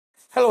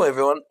Hello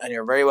everyone, and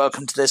you're very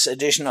welcome to this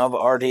edition of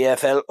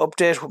RDFL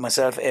Update with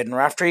myself, Aidan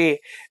Raftery.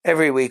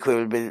 Every week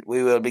we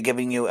will be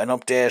giving you an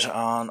update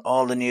on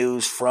all the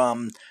news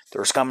from the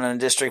Roscommon and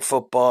District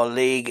Football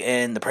League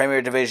in the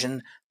Premier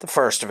Division, the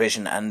First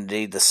Division, and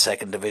indeed the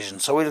Second Division.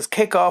 So we'll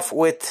kick off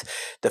with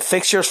the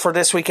fixtures for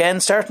this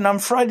weekend, starting on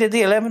Friday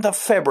the 11th of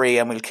February,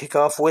 and we'll kick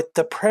off with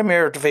the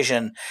Premier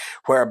Division,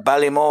 where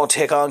Ballymo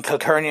take on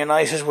Kilkerran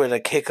United with a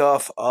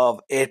kick-off of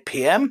 8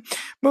 p.m.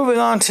 Moving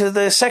on to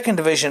the Second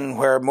Division,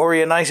 where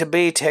Moray United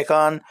B take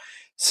on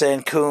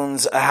St.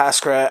 Coon's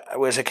Ahaskra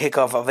with a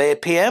kick-off of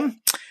 8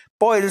 p.m.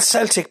 Boyle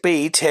Celtic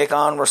B take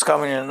on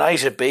Roscommon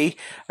United B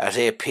at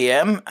 8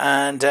 p.m.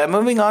 And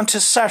moving on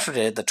to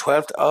Saturday, the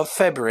 12th of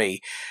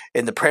February,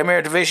 in the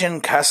Premier Division,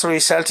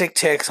 Castlereagh Celtic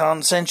takes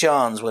on St.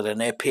 John's with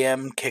an 8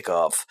 p.m.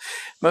 kick-off.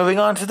 Moving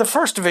on to the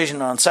First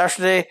Division on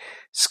Saturday,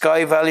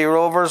 Sky Valley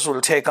Rovers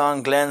will take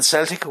on Glen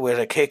Celtic with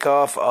a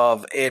kick-off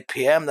of 8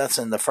 p.m. That's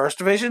in the First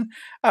Division.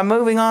 And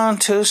moving on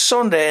to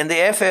Sunday, in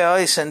the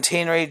FAI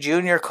Centenary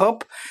Junior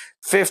Cup,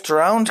 5th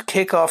round,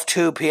 kick-off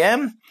 2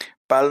 p.m.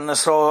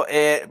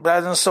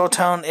 Ballinasloe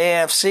Town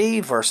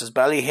AFC versus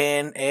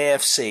Ballyhane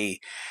AFC,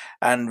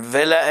 and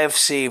Villa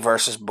FC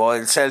versus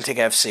Boyle Celtic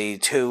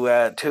FC.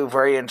 Two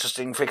very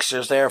interesting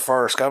fixtures there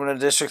for Roscommon and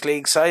District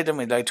League side, and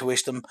we'd like to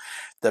wish them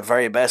the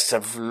very best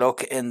of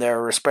luck in their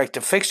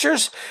respective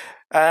fixtures.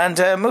 And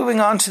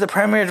moving on to the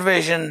Premier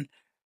Division,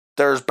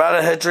 there's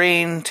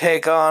Ballahadreen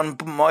take on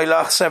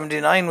Moyloch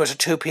 79 with a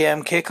 2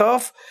 p.m.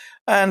 kickoff,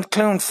 and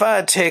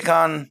Clonfad take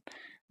on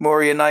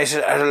Moray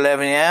United at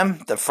 11 a.m.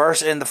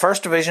 In the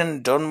First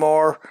Division,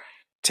 Dunmore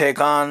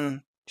take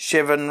on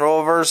Shivan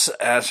Rovers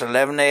at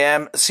 11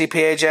 a.m.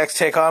 CPHX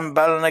take on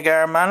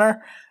Ballinagar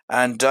Manor,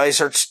 and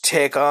Dysart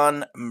take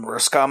on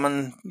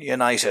Roscommon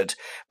United.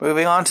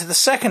 Moving on to the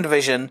Second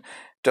Division,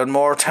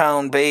 Dunmore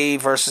Town B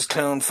versus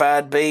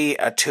Clonfad B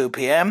at 2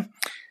 p.m.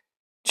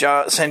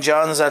 St.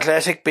 John's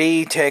Athletic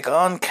B take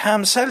on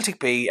Cam Celtic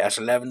B at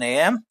 11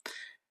 a.m.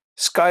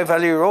 Sky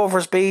Valley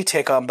Rovers B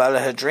take on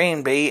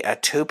Ballahadreen B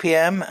at 2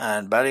 p.m.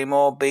 and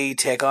Ballymo B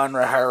take on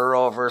Rahara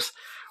Rovers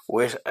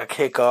with a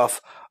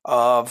kick-off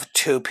of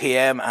 2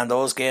 p.m. and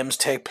those games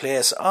take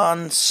place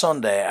on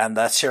Sunday. And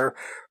that's your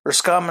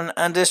Roscommon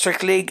and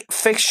District League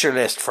fixture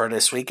list for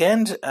this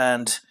weekend.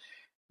 And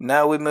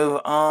now we move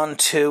on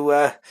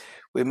to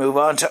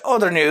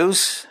other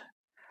news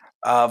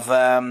of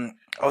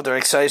other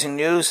exciting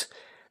news,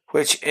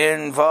 which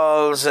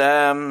involves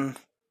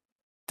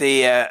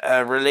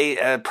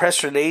the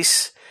press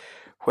release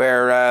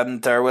where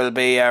there will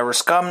be a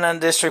Roscommon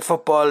and District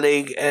Football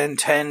League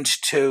intend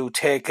to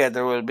take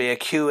there will be a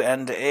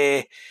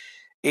Q&A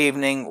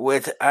evening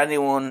with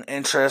anyone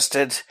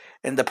interested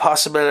in the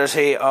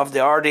possibility of the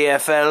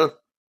RDFL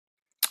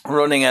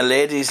running a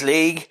ladies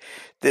league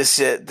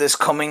this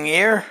coming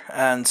year.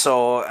 And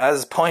so,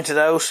 as pointed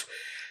out,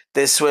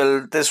 this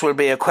will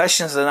be a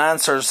questions and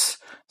answers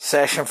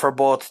session for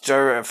both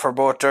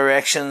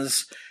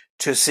directions,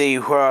 to see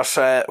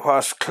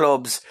what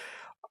clubs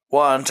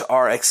want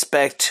or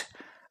expect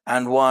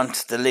and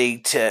want the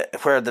league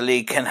where the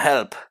league can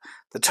help.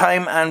 The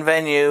time and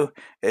venue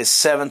is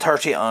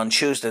 7:30 on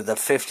Tuesday the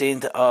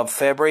 15th of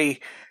February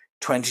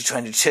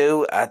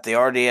 2022 at the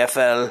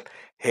RDFL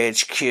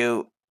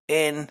HQ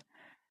in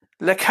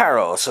Le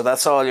Caro. So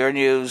that's all your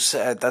news.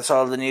 That's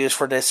all the news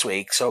for this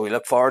week. So we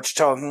look forward to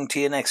talking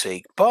to you next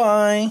week.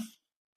 Bye.